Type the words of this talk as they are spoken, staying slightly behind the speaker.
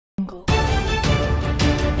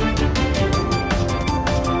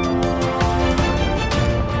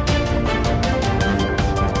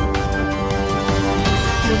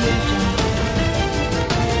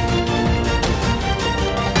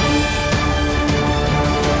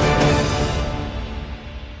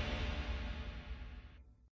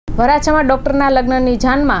વરાછામાં ડોક્ટરના લગ્નની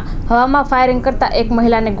જાનમાં હવામાં ફાયરિંગ કરતા એક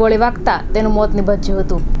મહિલાને ગોળી વાગતા તેનું મોત નિપજ્યું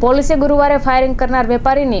હતું। પોલીસે ગુરુવારે ફાયરિંગ કરનાર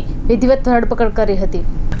વેપારીની વિધિવત ધરપકડ કરી હતી।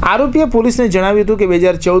 આરોપીએ પોલીસને જણાવ્યું હતું કે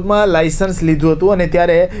 2014માં લાયસન્સ લીધું હતું અને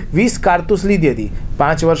ત્યારે 20 કારતૂસ લીધી હતી।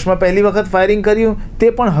 5 વર્ષમાં પહેલી વખત ફાયરિંગ કર્યું,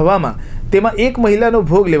 તે પણ હવામાં। તેમાં એક મહિલાનો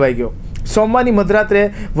ભોગ લેવાઈ ગયો। સોમવારની મધરાત્રે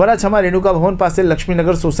વરાછામાં રેણુકા ભવન પાસે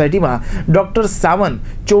લક્ષ્મીનગર સોસાયટીમાં ડોક્ટર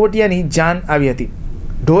સાવંત ચોવટિયાની જાન આવી હતી।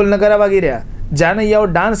 ઢોલ નગારા વાગી રહ્યા, જાનૈયાઓ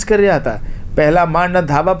ડાન્સ કરી રહ્યા હતા। પહેલા માળના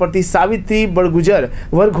ધાબા પરથી સાવિત્રી બળગુજર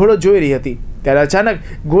વરઘોડો જોઈ રહી હતી, ત્યારે અચાનક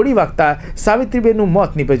ગોળી વાગતા સાવિત્રીબેનનું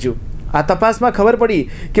મોત નીપજ્યું। આ તપાસમાં ખબર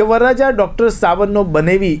પડી કે વરરાજા ડોક્ટર સાવંતનો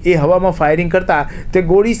બનેવી એ હવામાં ફાયરિંગ કરતા તે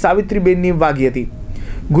ગોળી સાવિત્રીબેનની વાગી હતી।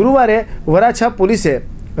 ગુરુવારે વરાછા પોલીસે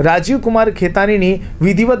રાજીવ કુમાર ખેતાનીની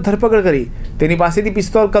વિધિવત ધરપકડ કરી તેની પાસેથી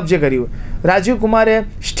પિસ્તોલ કબજે કર્યું। રાજીવ કુમારે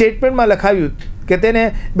સ્ટેટમેન્ટમાં લખાવ્યું કે તેને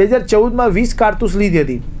 2014માં 20 કારતૂસ લીધી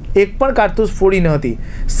હતી, એક પણ કારતૂસ ફોડી ન હતી।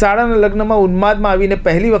 શાળાના લગ્નમાં ઉન્માદમાં આવીને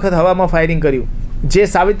પહેલી વખત હવામાં ફાયરિંગ કર્યું, જે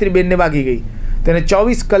સાવિત્રીબેનને વાગી ગઈ। તેને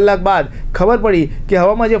 24 કલાક બાદ ખબર પડી કે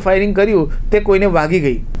હવામાં જે ફાયરિંગ કર્યું તે કોઈને વાગી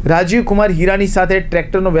ગઈ। રાજીવ કુમાર હીરાની સાથે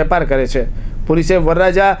ટ્રેક્ટરનો વેપાર કરે છે। પોલીસે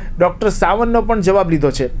વરરાજા ડોક્ટર સાવંતનો પણ જવાબ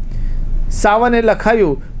લીધો છે। સાવંતે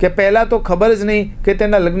લખાયું કે પહેલાં તો ખબર જ નહીં કે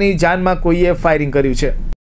તેના લગ્નની જાનમાં કોઈએ ફાયરિંગ કર્યું છે।